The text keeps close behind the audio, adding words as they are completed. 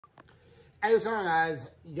Hey, what's going on, guys?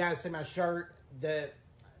 You guys see my shirt,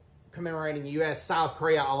 commemorating the U.S.-South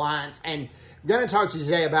Korea alliance, and I'm going to talk to you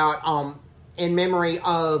today about, in memory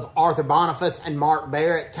of Arthur Bonifas and Mark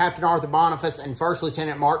Barrett, Captain Arthur Bonifas and First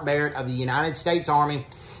Lieutenant Mark Barrett of the United States Army.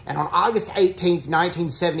 And on August 18th,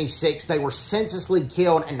 1976, they were senselessly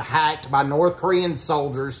killed and hacked by North Korean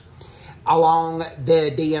soldiers along the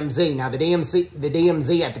DMZ. Now, the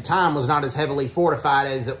DMZ at the time was not as heavily fortified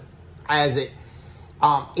as it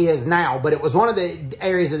is now, but it was one of the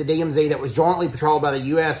areas of the DMZ that was jointly patrolled by the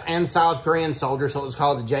U.S. and South Korean soldiers, so it was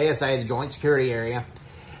called the JSA, the Joint Security Area.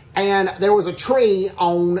 And there was a tree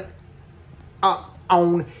on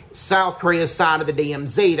South Korea's side of the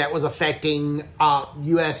DMZ that was affecting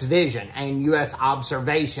U.S. vision and U.S.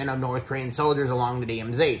 observation of North Korean soldiers along the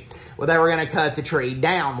DMZ. Well, they were going to cut the tree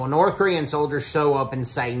down. Well, North Korean soldiers show up and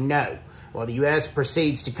say no. Well, the U.S.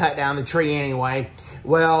 proceeds to cut down the tree anyway.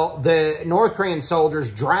 Well, the North Korean soldiers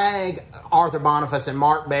drag Arthur Bonifas and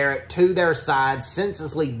Mark Barrett to their side,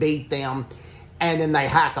 senselessly beat them, and then they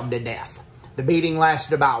hack them to death. The beating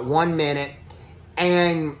lasted about 1 minute,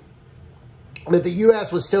 but the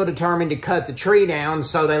U.S. was still determined to cut the tree down,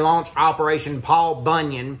 so they launched Operation Paul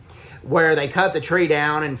Bunyan, where they cut the tree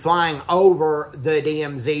down, and flying over the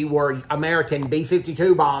DMZ were American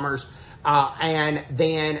B-52 bombers, and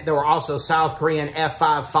then there were also South Korean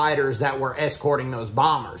F-5 fighters that were escorting those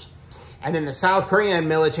bombers. And then the South Korean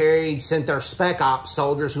military sent their Spec Ops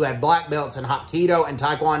soldiers who had black belts in Hapkido and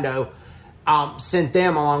Taekwondo, sent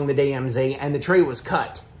them along the DMZ, and the tree was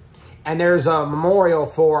cut. And there's a memorial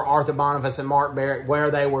for Arthur Bonifas and Mark Barrett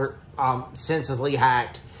where they were senselessly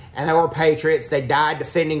hacked. And they were patriots. They died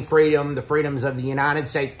defending freedom, the freedoms of the United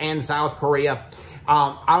States and South Korea.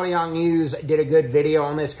 Arirang News did a good video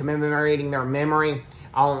on this, commemorating their memory.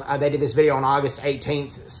 They did this video on August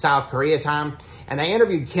 18th, South Korea time. And they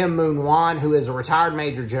interviewed Kim Moon-won, who is a retired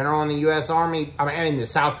Major General in the U.S. Army, in the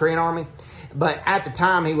South Korean Army. But at the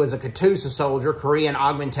time, he was a Katusa soldier, Korean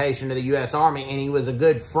augmentation to the U.S. Army, and he was a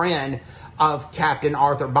good friend of Captain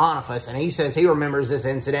Arthur Bonifas. And he says he remembers this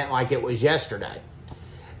incident like it was yesterday.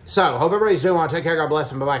 So, hope everybody's doing well. Take care. God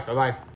bless, and bye-bye. Bye-bye.